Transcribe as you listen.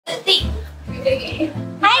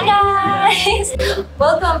Hi guys!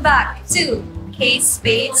 Welcome back to Kei's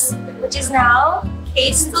Space, which is now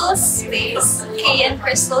Krystl Space, Kei and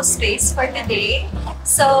Krystl Space for today.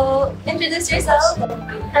 So, introduce yourself.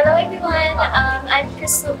 Hello everyone, I'm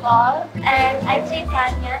Krystl Ball and I play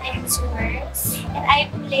Tanya in Swimmers and I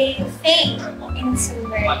play Faye in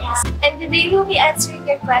Swimmers. And today we'll be answering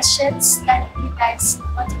your questions that you guys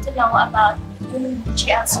wanted to know about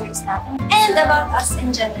GL series natin. And about us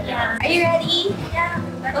in general. Yeah. Are you ready? Yeah.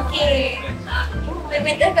 Okay.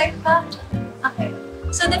 May effect pa? Okay.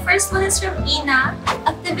 So the first one is from Ina.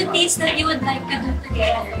 Activities that you would like to do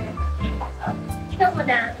together. Ikaw mo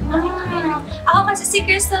na. Ako kasi si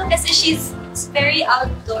Krystl kasi she's very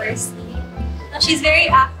outdoorsy. She's very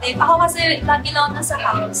active. Ako kasi lagi lang nasa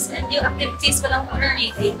house and yung activities ko lang puro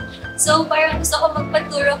reading. So parang gusto ko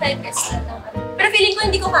magpaturo kay Krystl. Pero feeling ko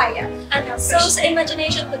hindi ko kaya. So sa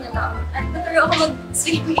imagination ko na lang. At naturo ako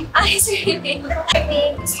mag-swimming. Ay, swimming. I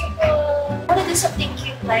think gusto ko wanna do something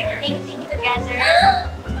cute like painting together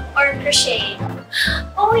or crochet.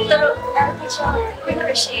 Oh yeah! I'll teach you how to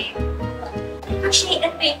crochet. Crochet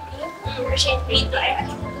and painting. Crochet and painting. I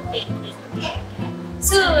can do painting.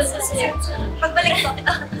 So, pagbalik ko.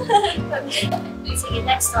 Sige,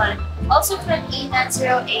 next one. Also from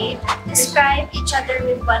Ina08, describe each other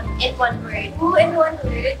in one word. Who in one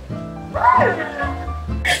word?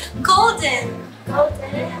 Golden.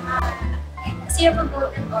 Golden. Kasi you have a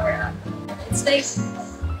golden aura. It's like,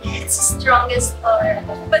 it's the strongest aura.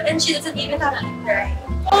 But then she doesn't even have to cry.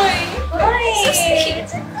 So sweet.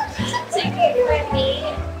 So for me,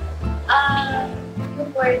 the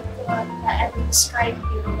word that I would describe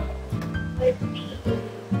you would be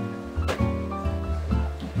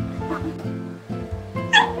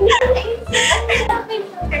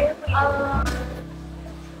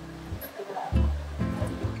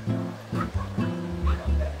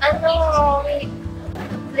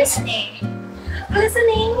listening.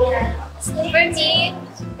 Listening? Yeah. For me,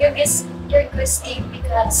 you're listening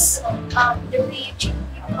because the way you treat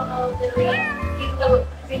people, the way you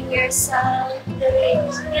bring yourself, the way,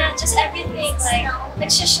 yeah, just everything, like,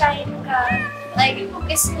 nagsashine ka. Like,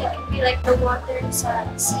 listening can be like the water sa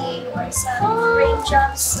sea or sa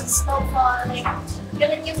raindrops, sa snowfall, like,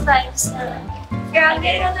 ganun yung vibes na,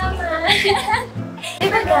 grabe ka naman.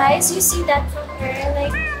 Diba guys, you see that from her,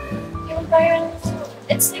 like, yung parang,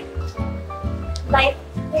 it's like,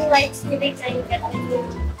 yung light feeling na you get when you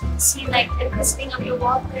see like the crisping of the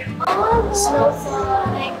water, snowfall,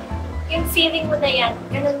 like, yung feeling mo na yan,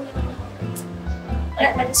 ganun yung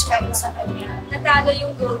na-describe mo sa kanya. Natalo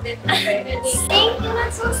yung golden. Really. Thank you,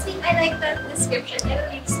 that's so sweet. I like that description. It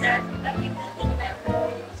makes that everything better.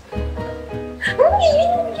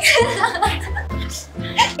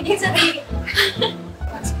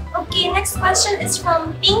 Okay, next question is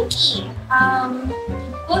from Pinky.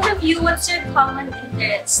 Both of you, what's your common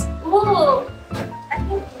interest? Ooh, I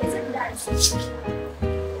think it's dancing.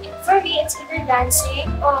 For me, it's either dancing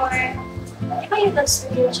or iba yung dance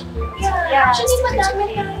religion. Yeah, actually, madami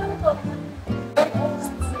tayong to.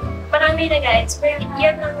 Marami na guys, pero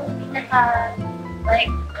yan ang pinaka,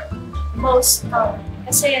 like, most common.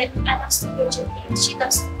 Kasi I love studio games, she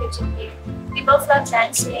loves studio games. We both love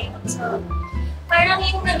dancing, so Parang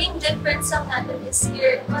yung naging difference ang natin is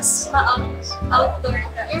you're mas ma-outdoor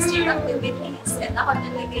ka is your activities and ako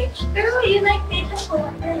talaga. Pero you like data ko.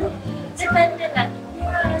 depende lang.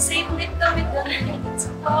 Yeah, same din kami doon.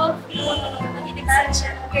 Sa coffee, mahilig sa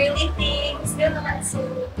siya, girly things, gano'n. So,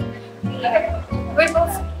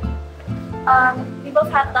 We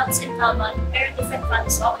both have lots in common, very different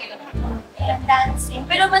ones. Okay lang. yeah, dancing.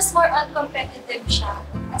 Pero mas more on competitive siya.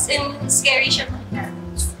 As in, scary siya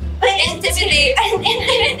mag-dance.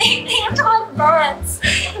 Intimidating about dance.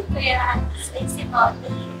 Yeah, it's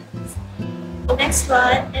important. The next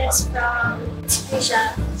one is from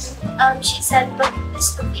Asia. She said, "What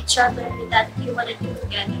list of each other that you want to do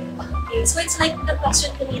together?" Okay, so it's like the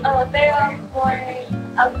question to me, pero more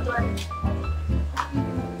outdoor.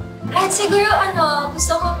 At siguro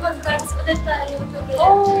gusto ko mag-dance ulit tayo together.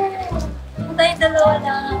 Kung tayo dalawa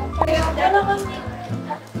lang. Pero kami,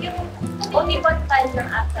 yung only one time lang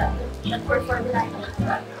ata, nag-perform lang.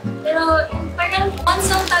 Pero parang once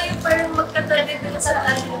lang tayo parang magkatabi dun sa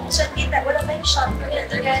tayo. Siya kita, wala tayong shot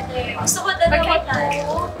together. Gusto ko dalawa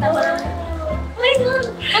tayo. Oh my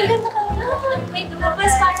God! Ang ganda ka na! May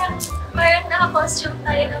lumabas parang naka-costume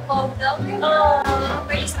tayo na pop-down.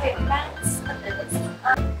 Very sweet pants.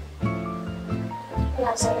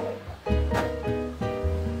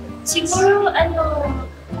 Siguro,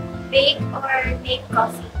 bake or make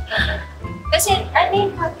coffee. Kasi, I make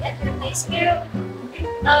coffee at your place, pero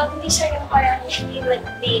Hindi siya yung parang like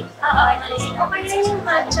big. Okay na yung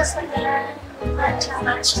matcha pala.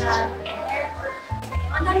 Matcha.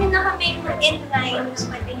 Ang dami na kami inline na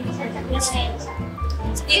pwedeng sasabihin.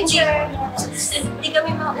 Hindi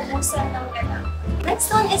kami maubusan ng gano'n.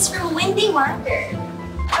 Next one is from Windy Wonder.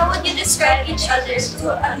 How would you describe each other to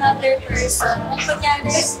another person?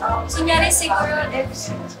 Kunyari siguro if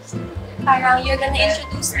parang you're gonna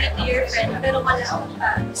introduce me to your friend pero malaong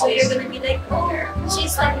ka. So you're gonna be like, oh,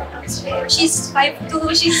 she's 5'2",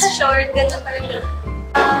 she's short, gano'n parang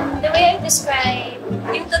The way I describe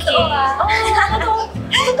yung totoo ka.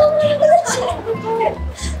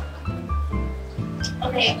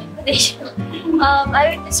 Okay.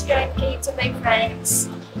 I would describe Kei to my friends.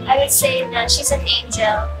 I would say that she's an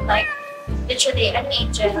angel, like literally an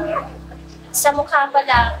angel. Sa mukha pa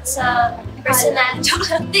lang, sa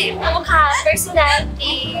personality,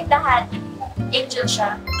 lahat, angel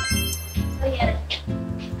siya. So yeah.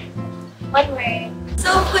 One word. So,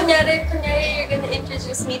 kunyari, you're gonna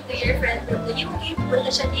introduce me to your friend. Yung punta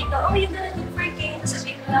siya dito, oh, you're gonna look for Kei.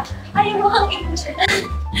 Sabihin ko na, ay, mukhang angel.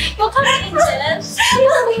 Mukhang angel?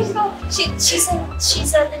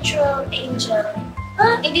 She's a literal angel.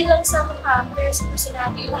 Hindi lang sa mukha, pero sa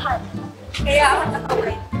personality, lahat. Kaya ako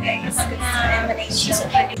nakawait, guys. She's a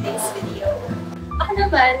today's video. Ako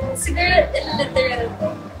naman, siguro literal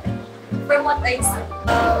ko. From what I see.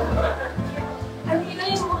 Ano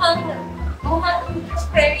yun yung mukhang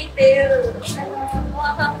fairy tale.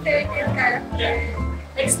 Mukhang fairy tale character.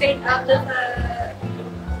 Like straight out of a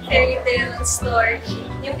fairy tale story.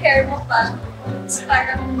 Yung hair mo pa, it's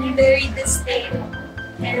parang very distinct.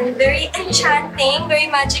 And very enchanting, very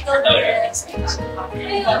magical girls.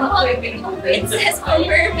 Princess or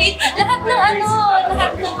mermaid.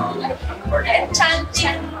 Lahat ng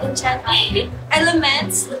enchanting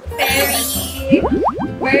elements. Fairy,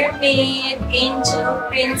 mermaid, angel,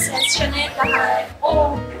 princess, siya na yung lahat.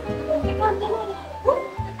 Oh,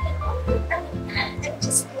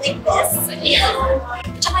 just like this.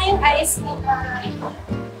 Tsaka yung eyes niya.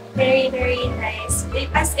 Very, very nice.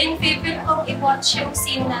 As in, favorite kong i-watch yung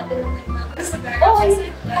scene natin ng nagmamasagar. Oh,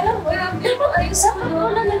 alam mo, ayos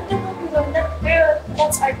mo na pero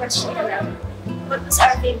that's our question now. What was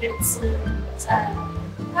our favorite scene?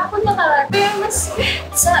 Ako naka, Pero mas,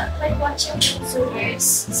 like watching Zoomers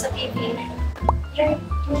sa TV, yung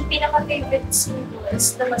pinaka-favorite scene ko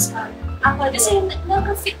is the Mascara. ako kasi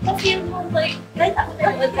na-feel mo like, kahit ako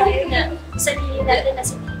na Sarili natin na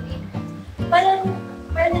sa TV. Parang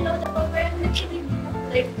nanonood ako, parang nakilig.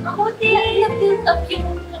 Like, ako din, na-build up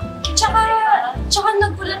yung tsaka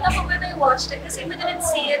nagulat ako when I watched it kasi we didn't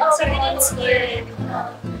see it. So we didn't see it.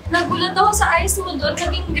 Nagulat ako sa eyes mo doon,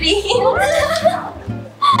 naging green.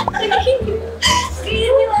 Naging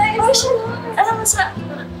green yung eyes mo. alam mo sa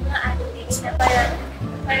mga animes na parang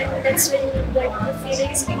that's when like, the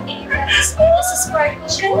feelings became tapos sa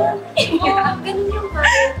sparkle. Ganun yung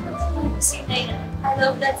vibe. Scene na yun. I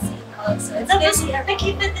love that scene also. Tapos,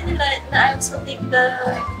 nakita din nila na I'm so take the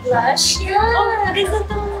blush. Yeah. Oh, maganda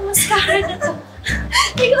itong mascara na to.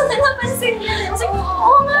 Hindi ko na napansin yan. Sabi ko,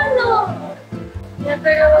 oo nga no. Yeah,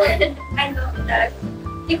 pero I love that.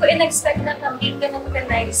 Hindi ko in-expect na kami ganun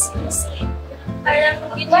ka-nice yung scene. Parang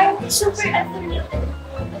super ethereal yung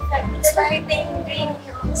effect. Starting green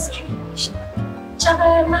yung scene.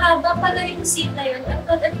 Tsaka mahaba pala yung scene na yun. I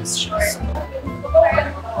thought it was short.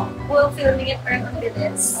 Parang while filming it, parang ang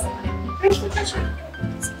bilis.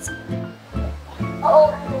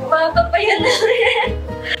 Oo, mahaba pa yun.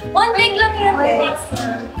 One week lang yun.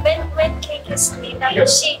 When Kei kissed me,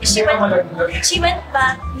 tapos she went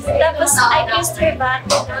back, tapos I kissed her back.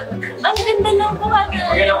 Ang ganda lang po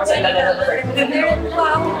Meron pa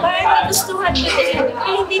ako. Parang nagustuhan ko din.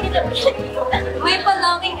 Ay, hindi nila may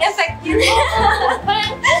palonging effect yun.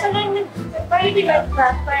 Parang di went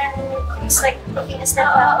back, parang it's like taking a step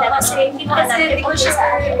back na kasi hindi ko Kasi hindi ko siya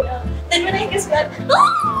Then when I kiss back,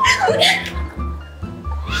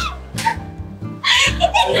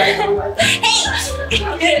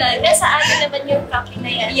 Hey! Nasa akin naman yung copy na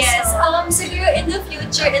yan. yes, So, siguro in the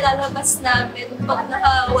future, ilalabas namin pag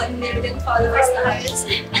naka 1 million followers na kayo.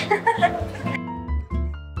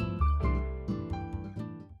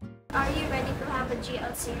 are you ready to have a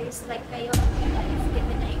GL series like kayo if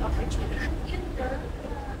given an opportunity? Yun na.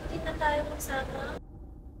 Hindi na tayo magsama.